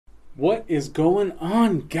What is going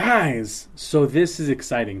on, guys? So this is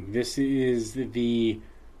exciting. This is the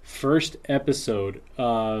first episode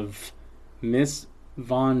of Miss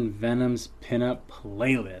Von Venom's Pinup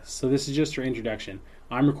Playlist. So this is just her introduction.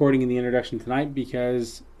 I'm recording in the introduction tonight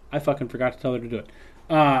because I fucking forgot to tell her to do it.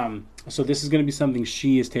 So this is going to be something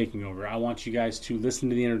she is taking over. I want you guys to listen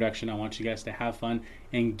to the introduction. I want you guys to have fun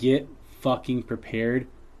and get fucking prepared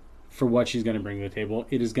for what she's going to bring to the table.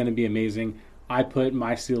 It is going to be amazing. I put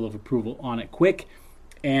my seal of approval on it quick,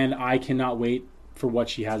 and I cannot wait for what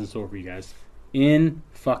she has in store for you guys. In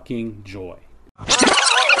fucking joy.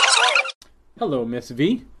 Hello, Miss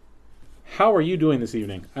V. How are you doing this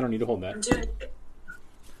evening? I don't need to hold that. I'm doing it.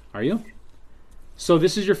 Are you? So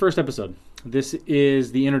this is your first episode. This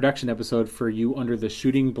is the introduction episode for you under the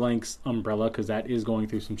Shooting Blanks umbrella, because that is going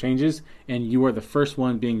through some changes, and you are the first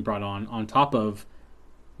one being brought on top of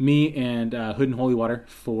me and Hood and Holy Water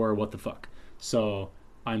for What the Fuck. So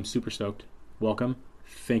I'm super stoked. Welcome.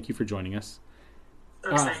 Thank you for joining us.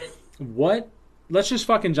 I'm excited. Let's just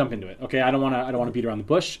fucking jump into it. Okay, I don't want to beat around the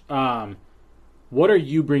bush. What are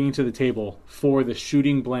you bringing to the table for the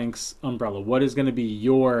Shooting Blanks umbrella? What is going to be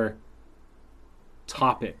your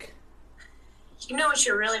topic? You know what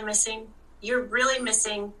you're really missing? You're really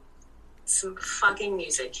missing some fucking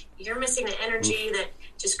music. You're missing the energy that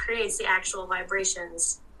just creates the actual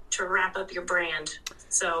vibrations to wrap up your brand.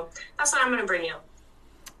 So that's what I'm going to bring you.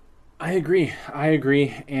 I agree,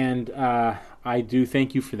 and I do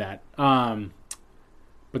thank you for that.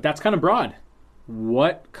 But that's kind of broad.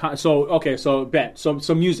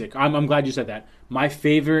 So music. I'm glad you said that. My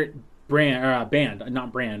favorite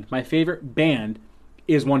my favorite band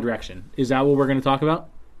is One Direction. Is that what we're going to talk about?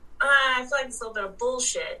 I feel like it's a little bit of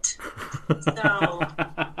bullshit. So,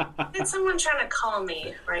 there's someone trying to call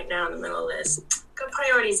me right now in the middle of this. Good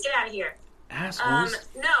priorities. Get out of here. Assholes.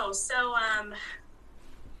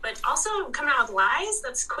 But also coming out with lies,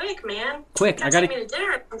 that's quick, man. Quick, I gotta take me to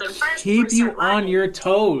dinner or something first keep you on your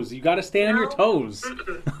toes. You gotta stay on your toes.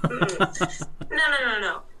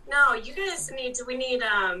 No, you guys we need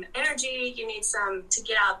energy. You need some to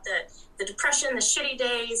get out the depression, the shitty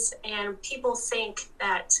days, and people think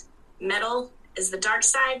that metal is the dark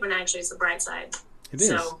side when actually it's the bright side. It is.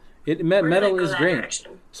 So metal is great.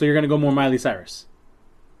 Direction. So you're gonna go more Miley Cyrus.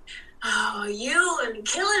 Oh, you are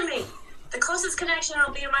killing me. The closest connection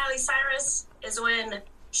I'll be to Miley Cyrus is when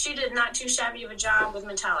she did Not Too Shabby of a Job with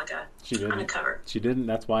Metallica on a cover. She didn't.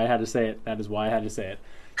 That's why I had to say it. That is why I had to say it.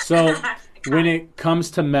 So when it comes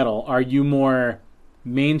to metal, are you more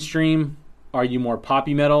mainstream? Are you more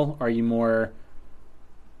poppy metal? Are you more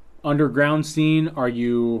underground scene? Are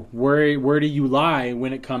you where do you lie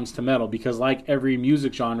when it comes to metal? Because like every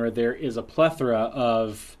music genre, there is a plethora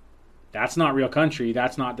of that's not real country,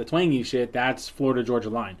 that's not the twangy shit, that's Florida Georgia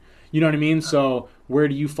Line. You know what I mean? So where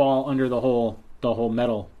do you fall under the whole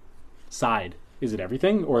metal side? Is it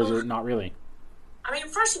everything or is it not really? I mean,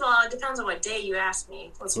 first of all, it depends on what day you ask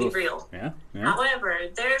me. Let's be real. Yeah. However,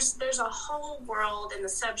 there's a whole world in the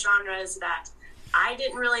subgenres that I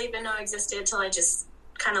didn't really even know existed until I just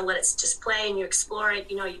kind of let it just play and you explore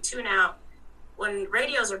it. You know, you tune out when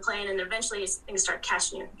radios are playing and eventually things start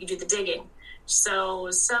catching you. You do the digging. So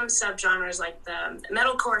some subgenres like the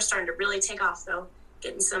metalcore are starting to really take off, though.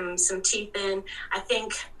 Getting some teeth in. I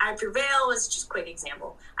think I Prevail was just a quick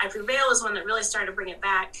example. I Prevail is one that really started to bring it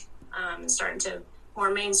back, starting to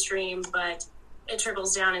more mainstream, but it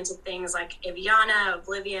trickles down into things like Aviana,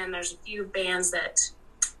 Oblivion. There's a few bands that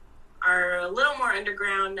are a little more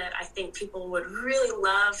underground that I think people would really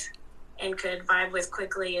love and could vibe with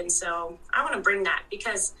quickly. And so I want to bring that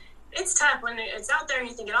because it's tough when it's out there and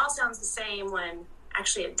you think it all sounds the same when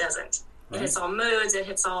actually it doesn't. Right. It hits all moods, it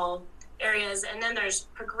hits all areas, and then there's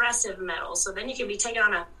progressive metal. So then you can be taken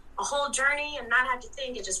on a whole journey and not have to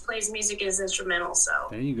think. It just plays music as instrumental. So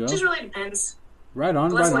there you go. It just really depends. Right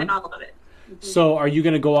on. All of it. Mm-hmm. So are you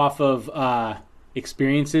going to go off of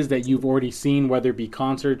experiences that you've already seen, whether it be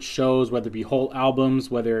concerts, shows, whether it be whole albums,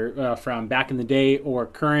 whether from back in the day or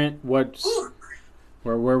current? Where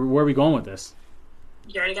are we going with this?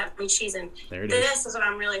 You already got me cheesing. There it is. This is what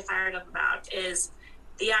I'm really fired up about is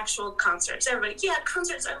the actual concerts. Everybody, yeah,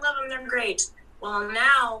 concerts, I love them, they're great. Well,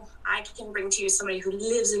 now I can bring to you somebody who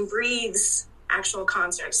lives and breathes actual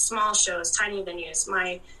concerts, small shows, tiny venues.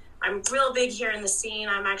 I'm real big here in the scene.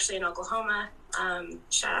 I'm actually in Oklahoma.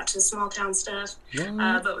 Shout out to the small town stuff.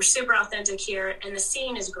 Yeah. But we're super authentic here, and the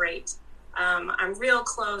scene is great. I'm real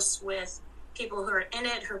close with people who are in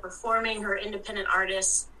it, who are performing, who are independent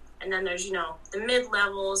artists. And then there's, the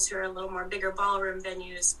mid-levels who are a little more bigger ballroom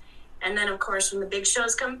venues. And then, of course, when the big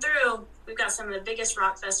shows come through, we've got some of the biggest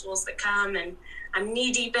rock festivals that come, and I'm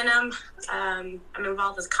knee deep in them. I'm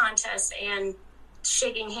involved with contests and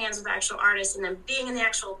shaking hands with actual artists, and then being in the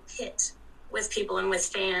actual pit with people and with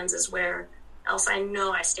fans is where else I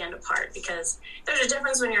know I stand apart, because there's a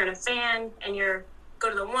difference when you're in a fan and you're go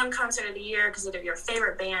to the one concert of the year because of your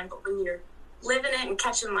favorite band, but when you're living it and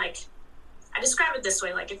catching, like, I describe it this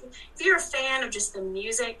way, like if you're a fan of just the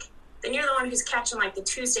music, then you're the one who's catching like the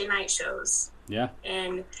Tuesday night shows. Yeah.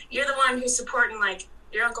 And you're the one who's supporting like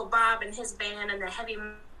your Uncle Bob and his band and the heavy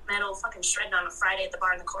metal fucking shredding on a Friday at the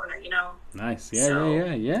bar in the corner, you know? Nice. Yeah.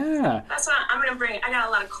 I'm That's what I'm going to bring. I got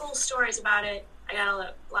a lot of cool stories about it. I got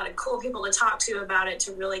a lot of cool people to talk to about it,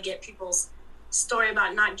 to really get people's story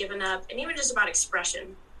about not giving up, and even just about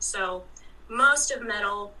expression. So most of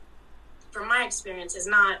metal, from my experience, is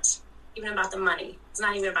not even about the money. It's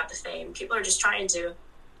not even about the fame. People are just trying to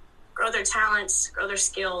grow their talents, grow their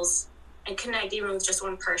skills, and connect even with just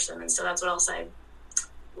one person. And so that's what else I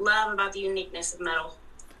love about the uniqueness of metal.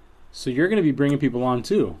 So you're going to be bringing people on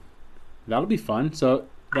too. That'll be fun. So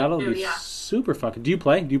that'll be super fucking. Do you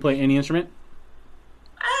play? Do you play any instrument?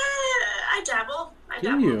 I dabble. A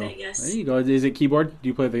bit, yes. There you go. Is it keyboard? Do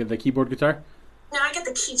you play the keyboard guitar? No, I get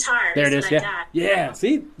the guitar. There it is. Yeah.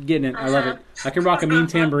 See, getting it. I love it. I can rock a mean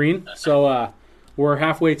tambourine. So we're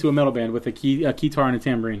halfway to a metal band with a guitar and a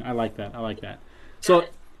tambourine. I like that. So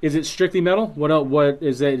is it strictly metal? What else? What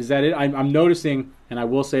is that? Is that it? I'm noticing, and I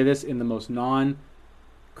will say this in the most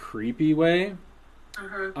non-creepy way.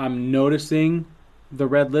 I'm noticing the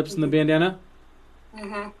red lips and the bandana.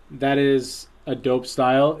 That is a dope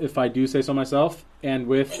style, if I do say so myself. And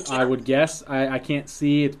I would guess, I can't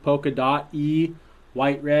see, it's polka dot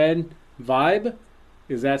white red vibe.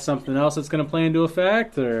 Is that something else that's going to play into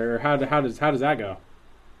effect, or how does that go?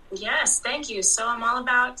 Yes, thank you. So I'm all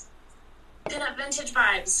about pinup vintage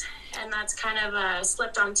vibes, and that's kind of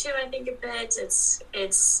slipped on too, I think, a bit. It's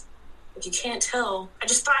if you can't tell, I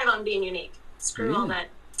just thrive on being unique. Screw all that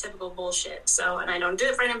typical bullshit. So, and I don't do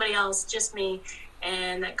it for anybody else, just me,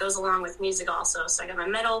 and that goes along with music also. So I got my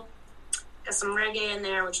metal, got some reggae in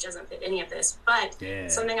there, which doesn't fit any of this, but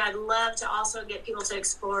something I'd love to also get people to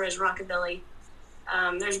explore is rockabilly.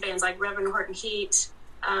 There's bands like Reverend Horton Heat,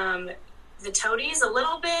 the Toadies a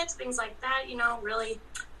little bit, things like that, you know, really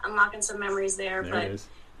unlocking some memories there. But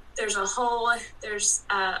there's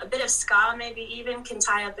a bit of ska maybe even can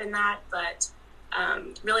tie up in that, but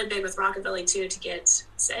really big with rockabilly too, to get,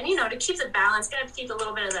 and you know, to keep the balance, gotta keep a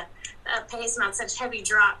little bit of the pace, not such heavy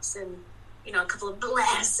drops, and you know, a couple of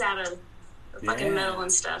blasts out of the fucking metal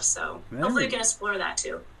and stuff. So hopefully you can explore that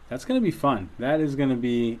too. That's going to be fun. That is going to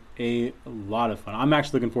be a lot of fun. I'm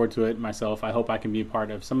actually looking forward to it myself. I hope I can be a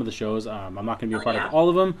part of some of the shows. I'm not going to be a part of all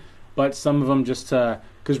of them, but some of them, just to,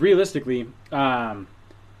 because realistically, we're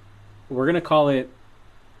going to call it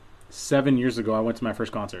 7 years ago I went to my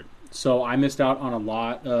first concert. So I missed out on a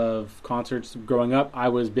lot of concerts growing up. I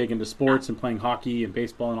was big into sports and playing hockey and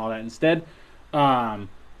baseball and all that instead. But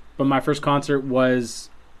my first concert was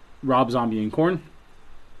Rob Zombie and Korn,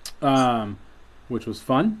 which was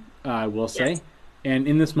fun, I will say. Yes. And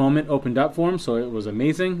in this moment opened up for him, so it was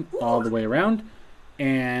amazing all the way around.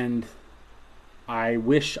 And I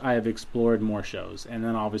wish I have explored more shows. And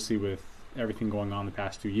then obviously with everything going on the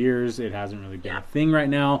past 2 years, it hasn't really been a thing right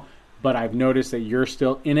now. But I've noticed that you're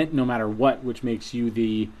still in it no matter what, which makes you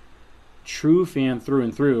the true fan through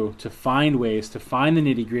and through, to find ways, to find the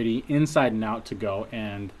nitty-gritty inside and out to go.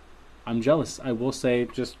 And I'm jealous. I will say,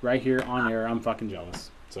 just right here on air, I'm fucking jealous.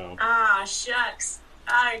 So. Shucks.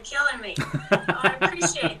 You're killing me. I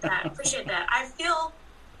appreciate that. I feel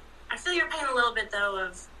your pain a little bit, though,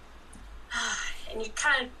 of, and you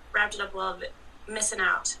kind of wrapped it up well, but missing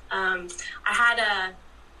out.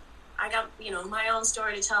 I got, you know, my own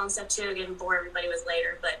story to tell and stuff too, getting bored everybody with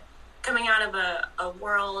later, but coming out of a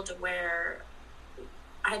world where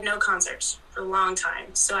I had no concerts for a long time.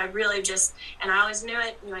 So I really just, and I always knew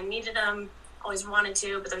it, I needed them, always wanted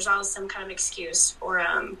to, but there's always some kind of excuse for,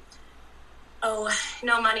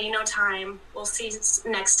 no money, no time, we'll see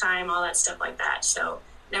next time, all that stuff like that. So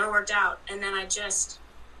never worked out. And then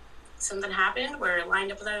something happened where it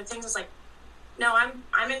lined up with other things. I was like, no,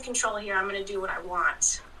 I'm in control here. I'm going to do what I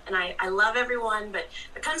want. And I love everyone, but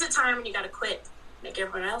there comes a time when you got to quit, make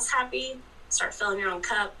everyone else happy, start filling your own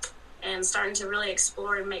cup, and starting to really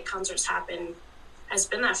explore and make concerts happen has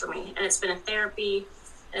been that for me. And it's been a therapy,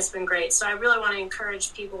 and it's been great. So I really want to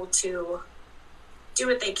encourage people to do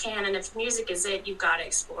what they can. And if music is it, you've got to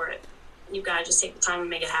explore it. You've got to just take the time and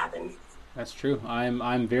make it happen. That's true.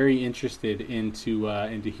 I'm very interested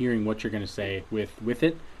into hearing what you're going to say with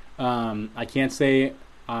it. I can't say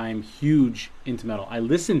I'm huge into metal. I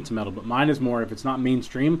listen to metal, but mine is more, if it's not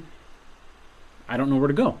mainstream, I don't know where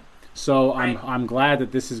to go. So Right. I'm glad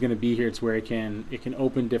that this is going to be here. It's where it can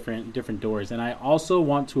open different doors. And I also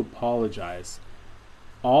want to apologize.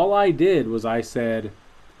 All I did was I said,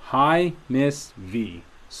 "Hi, Miss V."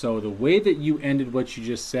 So the way that you ended what you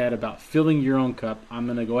just said about filling your own cup, I'm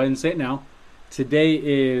going to go ahead and say it now. Today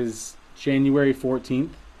is January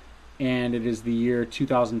 14th, and it is the year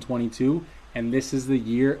 2022, and this is the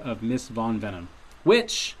year of Miss Von Venom,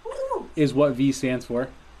 which Woo! is what V stands for.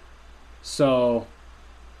 So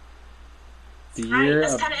the Right. year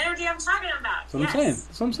That's of... the kind of energy I'm talking about. That's what I'm saying.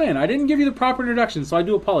 That's what I'm saying. I didn't give you the proper introduction, so I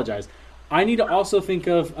do apologize. I need to also think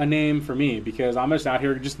of a name for me because I'm just out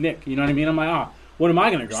here, just Nick. You know what I mean? I'm like, what am I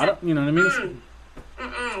going to go? I don't, you know what I mean?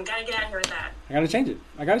 Gotta get out of here with that. I got to change it.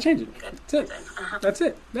 That's it. Uh-huh. That's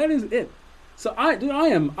it. That is it. So I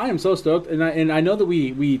am so stoked, and I know that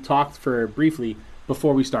we talked for briefly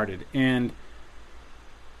before we started, and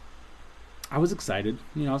I was excited.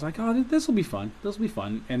 You know, I was like, oh, this will be fun. This will be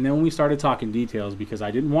fun. And then when we started talking details, because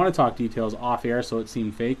I didn't want to talk details off air, so it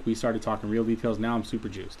seemed fake, we started talking real details. Now I'm super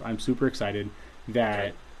juiced. I'm super excited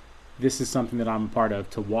that this is something that I'm a part of,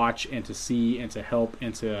 to watch and to see and to help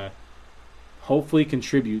and to hopefully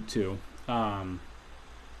contribute to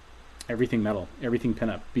everything metal, everything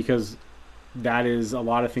pinup, because that is a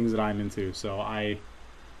lot of things that I'm into. So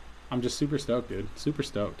I'm just super stoked, dude. Super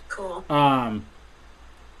stoked. Cool.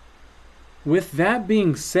 With that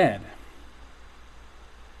being said,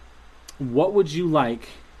 what would you like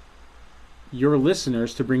your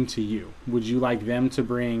listeners to bring to you? Would you like them to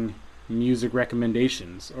bring music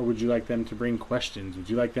recommendations, or would you like them to bring questions? Would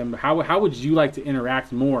you like them? How would you like to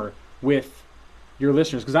interact more with your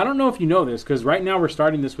listeners? Because I don't know if you know this, because right now we're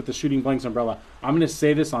starting this with the Shooting Blanks umbrella. I'm going to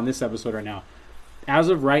say this on this episode right now. As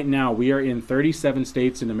of right now, we are in 37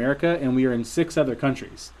 states in America, and we are in 6 other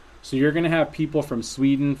countries. So you're going to have people from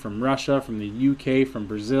Sweden, from Russia, from the UK, from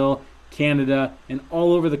Brazil, Canada, and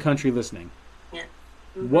all over the country listening. Yeah.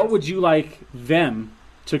 What would you like them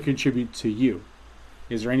to contribute to you?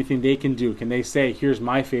 Is there anything they can do? Can they say, here's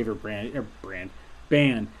my favorite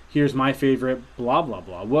band, here's my favorite blah, blah,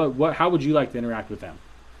 blah. How would you like to interact with them?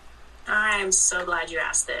 I'm so glad you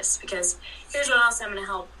asked this, because here's what else I'm going to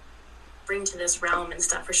help bring to this realm and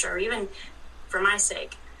stuff for sure, even for my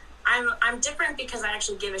sake. I'm different because I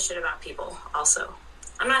actually give a shit about people also.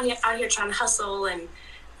 I'm not out here trying to hustle and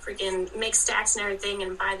freaking make stacks and everything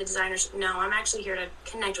and buy the designers. No, I'm actually here to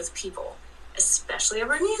connect with people, especially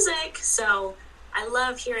over music. So I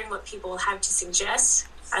love hearing what people have to suggest.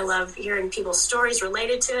 I love hearing people's stories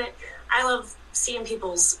related to it. I love seeing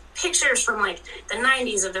people's pictures from like the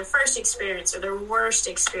 90s of their first experience or their worst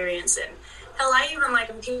experience. And hell, I even like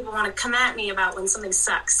when people want to come at me about when something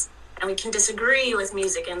sucks. And we can disagree with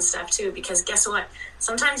music and stuff too, because guess what?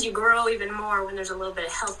 Sometimes you grow even more when there's a little bit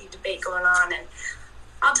of healthy debate going on. And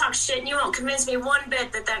I'll talk shit and you won't convince me one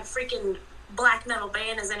bit that freaking black metal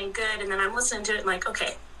band is any good. And then I'm listening to it and like,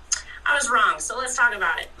 okay, I was wrong, so let's talk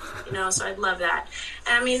about it. You know, so I'd love that.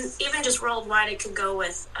 And I mean, even just worldwide, it could go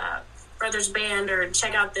with Brothers Band, or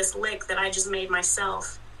check out this lick that I just made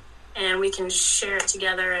myself, and we can share it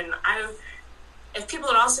together. And if people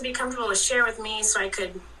would also be comfortable to share with me, so I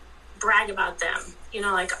could brag about them, you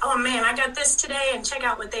know, like, oh man, I got this today, and check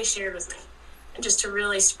out what they shared with me, and just to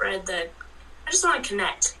really spread I just want to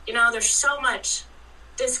connect. You know, there's so much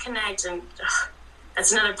disconnect, and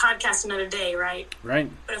that's another podcast, another day, right? Right.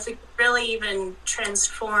 But if we really even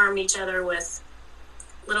transform each other with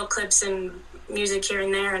little clips and music here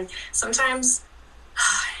and there, and sometimes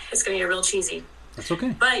it's going to get real cheesy. That's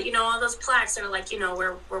okay. But, you know, all those plaques that are like, you know,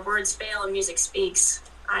 where words fail and music speaks,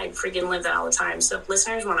 I freaking live that all the time. So if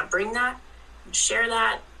listeners want to bring that and share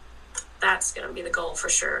that, that's going to be the goal for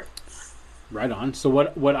sure. Right on. So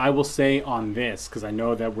what I will say on this, because I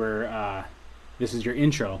know that this is your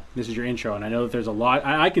intro. And I know that there's a lot.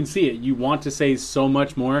 I can see it. You want to say so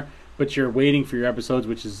much more, but you're waiting for your episodes,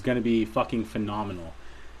 which is going to be fucking phenomenal.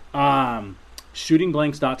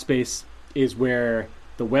 Shootingblanks.space is where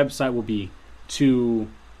the website will be to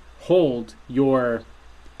hold your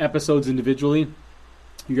episodes individually.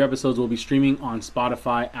 Your episodes will be streaming on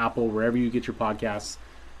Spotify, Apple, wherever you get your podcasts.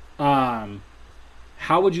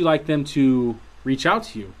 How would you like them to reach out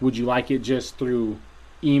to you? Would you like it just through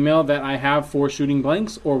email that I have for Shooting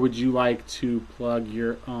Blanks, or would you like to plug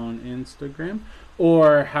your own Instagram?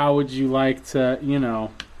 Or how would you like to, you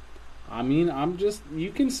know, I mean,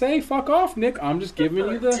 you can say fuck off, Nick. I'm just giving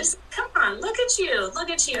you the... Just, come on, look at you.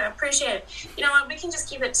 I appreciate it. You know what, we can just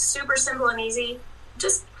keep it super simple and easy.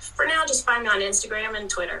 Just, for now, just find me on Instagram and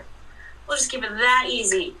Twitter. We'll just keep it that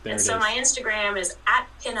easy. There and it so is. my Instagram is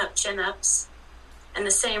 @PinUpChinUps, and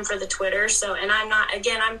the same for the Twitter. So, and I'm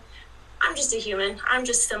I'm just a human. I'm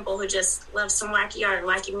just simple who just loves some wacky art and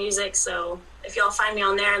wacky music. So if y'all find me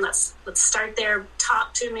on there, and let's start there.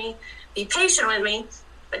 Talk to me. Be patient with me,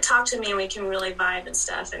 but talk to me, and we can really vibe and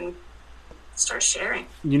stuff and start sharing.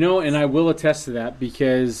 You know, and I will attest to that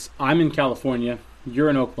because I'm in California. You're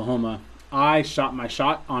in Oklahoma. I shot my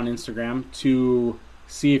shot on Instagram to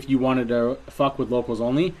see if you wanted to fuck with locals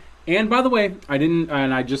only. And by the way, I didn't,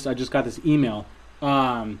 and I just got this email.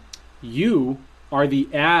 You are the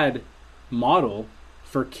ad model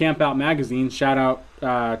for Camp Out Magazine. Shout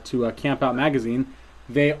out to Camp Out Magazine.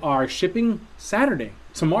 They are shipping Saturday,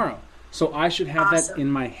 tomorrow. So I should have that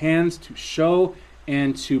in my hands to show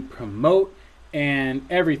and to promote and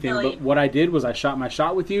everything. Really? But what I did was I shot my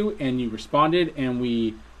shot with you, and you responded, and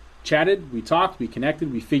we chatted, we talked, we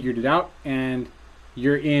connected, we figured it out, and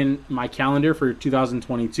you're in my calendar for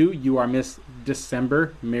 2022. You are Miss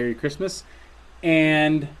December. Merry Christmas.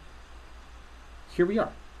 And here we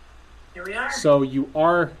are. Here we are. So you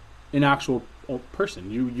are an actual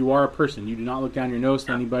person. You are a person. You do not look down your nose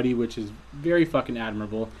to anybody, which is very fucking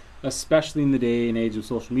admirable, especially in the day and age of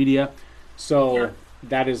social media. So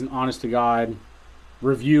that is an honest to God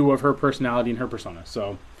review of her personality and her persona.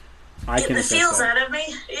 So I Getting can the feels that. out of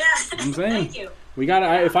me. Yeah. I'm saying. Thank you. We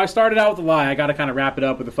gotta. If I started out with a lie, I gotta kind of wrap it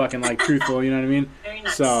up with a fucking like truthful. You know what I mean? Very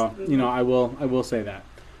nice. So you know, I will say that.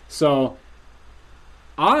 So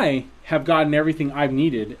I have gotten everything I've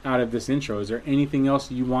needed out of this intro. Is there anything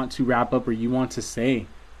else you want to wrap up or you want to say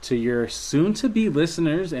to your soon-to-be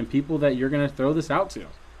listeners and people that you're gonna throw this out to?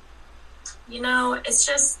 You know, it's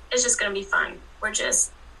just gonna be fun.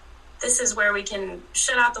 This is where we can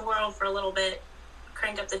shut out the world for a little bit,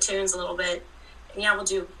 crank up the tunes a little bit, and yeah, we'll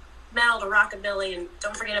do metal to rockabilly, and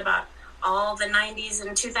don't forget about all the 90s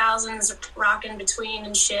and 2000s rock in between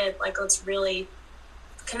and shit. Like, let's really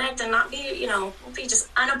connect and not be, we'll be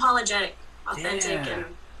just unapologetic, authentic, and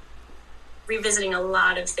revisiting a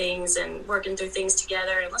lot of things and working through things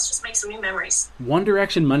together, and let's just make some new memories. One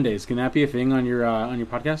Direction Mondays, can that be a thing on your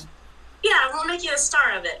podcast? Yeah, we'll make you a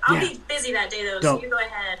star of it. I'll be busy that day though, Dope. so you go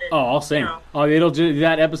ahead. And, I'll sing.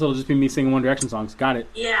 That episode will just be me singing One Direction songs. Got it.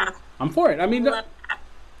 Yeah. I'm for it. I mean,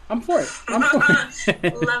 I'm for it.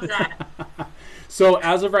 Love that. So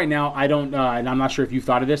as of right now, I don't, and I'm not sure if you've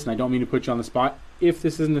thought of this, and I don't mean to put you on the spot. If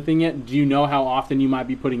this isn't a thing yet, do you know how often you might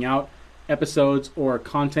be putting out episodes or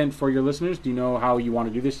content for your listeners? Do you know how you want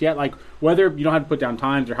to do this yet? Like, whether you don't have to put down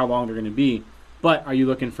times or how long they're going to be, but are you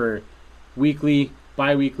looking for weekly,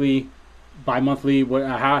 bi-weekly, bi-monthly?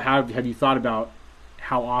 How have you thought about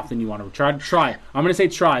how often you want to try? I'm going to say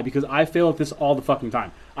try because I fail at this all the fucking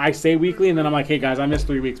time. I say weekly, and then I'm like, hey, guys, I missed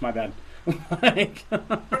 3 weeks. My bad. Fucking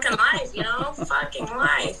life, fucking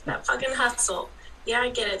life. That fucking hustle. Yeah,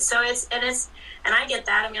 I get it. So and I get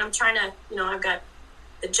that. I mean, I'm trying to, I've got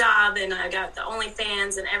the job, and I got the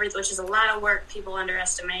OnlyFans and everything, which is a lot of work people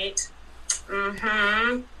underestimate.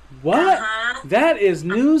 Mm-hmm. What? Uh-huh. That is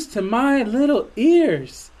news to my little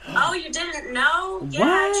ears. Oh, you didn't know? Yeah,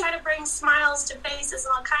 What? I try to bring smiles to faces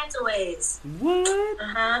in all kinds of ways. What?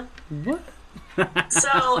 Uh-huh. What?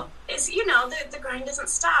 So it's the grind doesn't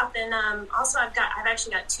stop, and also I've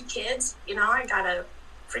actually got 2 kids. I gotta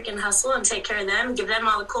freaking hustle and take care of them, give them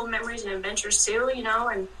all the cool memories and adventures too.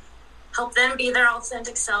 And help them be their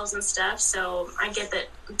authentic selves and stuff. So I get that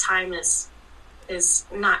time is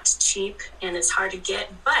not cheap and it's hard to get.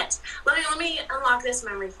 But let me unlock this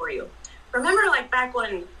memory for you. Remember, like back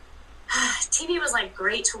when TV was like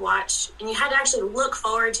great to watch, and you had to actually look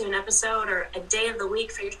forward to an episode or a day of the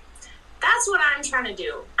week for your. That's what I'm trying to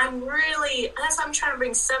do. I'm trying to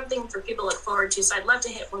bring something for people to look forward to. So I'd love to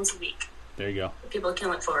hit once a week. There you go. People can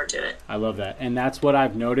look forward to it. I love that, and that's what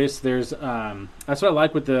I've noticed. There's that's what I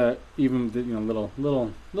like with little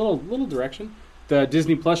direction. The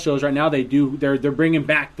Disney Plus shows right now, they're bringing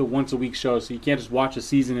back the once a week shows, so you can't just watch a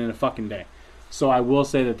season in a fucking day. So I will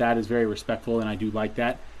say that is very respectful, and I do like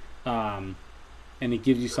that. And it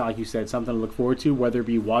gives you, like you said, something to look forward to, whether it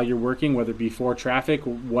be while you're working, whether it be for traffic,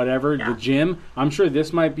 whatever, the gym. I'm sure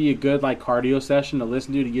this might be a good like cardio session to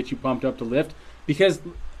listen to get you pumped up to lift. Because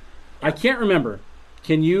I can't remember.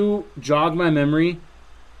 Can you jog my memory?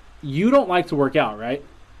 You don't like to work out, right?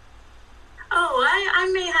 Oh,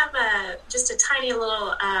 I may have just a tiny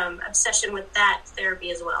little obsession with that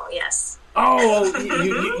therapy as well. Yes. Oh,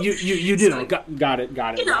 you do. So, got it.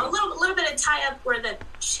 A little bit of tie up where the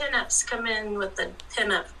chin ups come in with the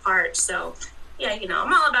pin up part. So yeah,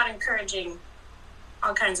 I'm all about encouraging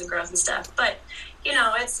all kinds of growth and stuff. But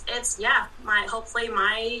hopefully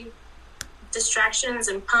my distractions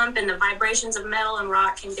and pump and the vibrations of metal and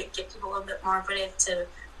rock can get people a little bit more motivated to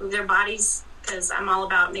move their bodies. Because I'm all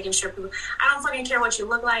about making sure people. I don't fucking care what you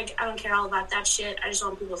look like. I don't care all about that shit. I just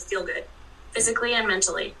want people to feel good. physically and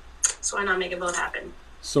mentally. So why not make it both happen?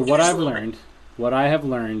 So what I have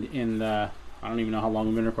learned in the, I don't even know how long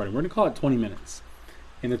we've been recording. We're going to call it 20 minutes.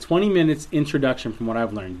 In the 20 minutes introduction, from what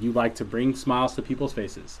I've learned, you like to bring smiles to people's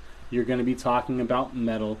faces. You're going to be talking about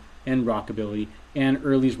metal and rockabilly and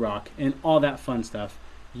early's rock and all that fun stuff.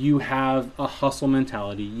 You have a hustle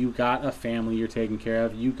mentality. You got a family you're taking care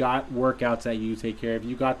of. You got workouts that you take care of.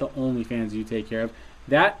 You got the OnlyFans you take care of.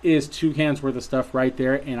 That is 2 cans worth of stuff right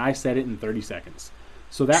there, and I said it in 30 seconds.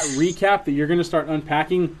 So that recap that you're going to start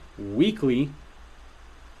unpacking weekly,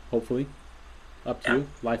 hopefully, up to you,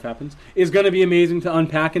 life happens, is going to be amazing to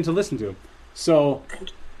unpack and to listen to. So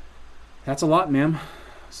that's a lot, ma'am.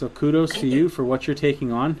 So kudos to you for what you're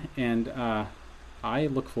taking on, and I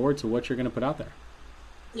look forward to what you're going to put out there.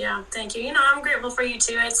 Yeah, thank you. I'm grateful for you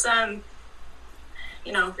too. It's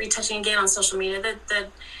retouching again on social media, the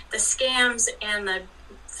scams and the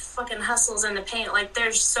fucking hustles and the pain. Like,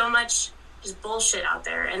 there's so much just bullshit out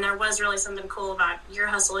there, and there was really something cool about your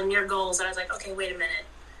hustle and your goals. And I was like, okay, wait a minute,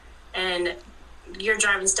 and you're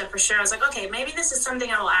driving stuff for sure. I was like, okay, maybe this is something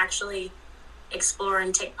I will actually explore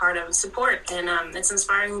and take part of and support. And it's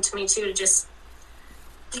inspiring to me too, to just,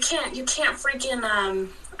 you can't freaking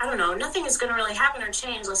I don't know, nothing is going to really happen or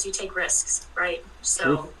change unless you take risks, right? So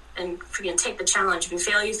True. And freaking take the challenge. If you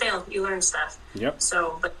fail, you learn stuff. Yep.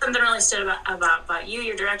 So, but something really stood about you,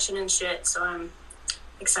 your direction and shit. So I'm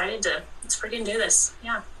excited to let's freaking do this.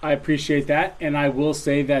 Yeah, I appreciate that, and I will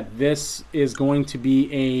say that this is going to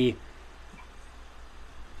be a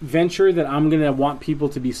venture that I'm going to want people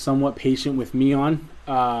to be somewhat patient with me on,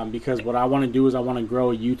 because what I want to do is I want to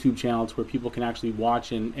grow a YouTube channel to where people can actually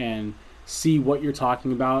watch and see what you're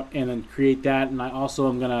talking about, and then create that. And I also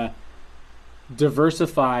am going to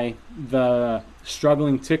diversify the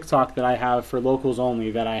struggling TikTok that I have for locals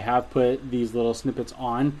only, that I have put these little snippets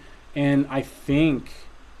on, and I think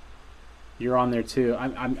you're on there too.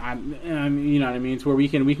 I'm you know what I mean? It's where we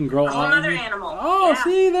can grow a whole other animal. Oh, yeah.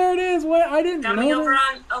 See, there it is. What I didn't Got know. Me over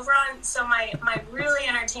on. So my really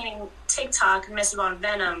entertaining TikTok, Miss Von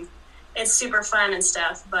Venom. It's super fun and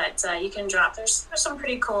stuff, but you can drop. There's some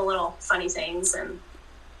pretty cool little funny things and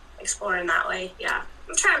exploring that way. Yeah,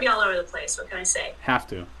 I'm trying to be all over the place. What can I say? Have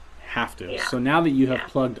to. Yeah. So now that you have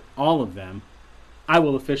plugged all of them, I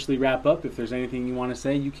will officially wrap up. If there's anything you want to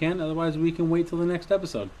say, you can. Otherwise, we can wait till the next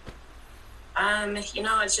episode.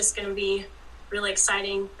 It's just going to be really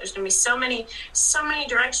exciting. There's going to be so many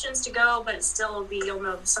directions to go, but it still will be, you'll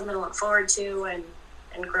know, something to look forward to and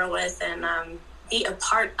grow with and be a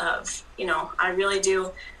part of. I really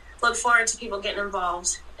do look forward to people getting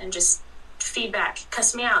involved and just feedback,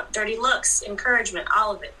 cuss me out, dirty looks, encouragement,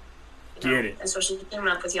 all of it. Get it. Especially teaming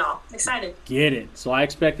up with y'all. I'm excited. Get it. So I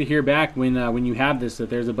expect to hear back when you have this,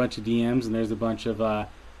 that there's a bunch of DMs and there's a bunch of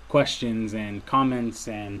questions and comments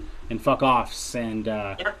and fuck offs and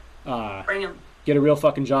bring them. Get a real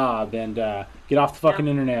fucking job and get off the fucking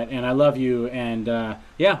internet and I love you and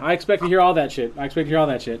I expect to hear all that shit.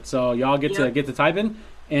 So y'all get to typing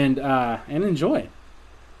and enjoy.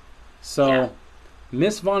 So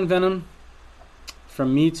Miss Von Venom,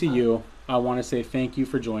 from me to you, I want to say thank you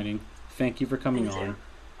for joining. Thank you for coming on.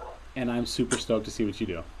 And I'm super stoked to see what you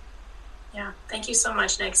do. Yeah. Thank you so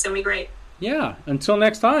much, Nick. It's going to be great. Yeah. Until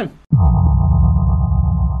next time.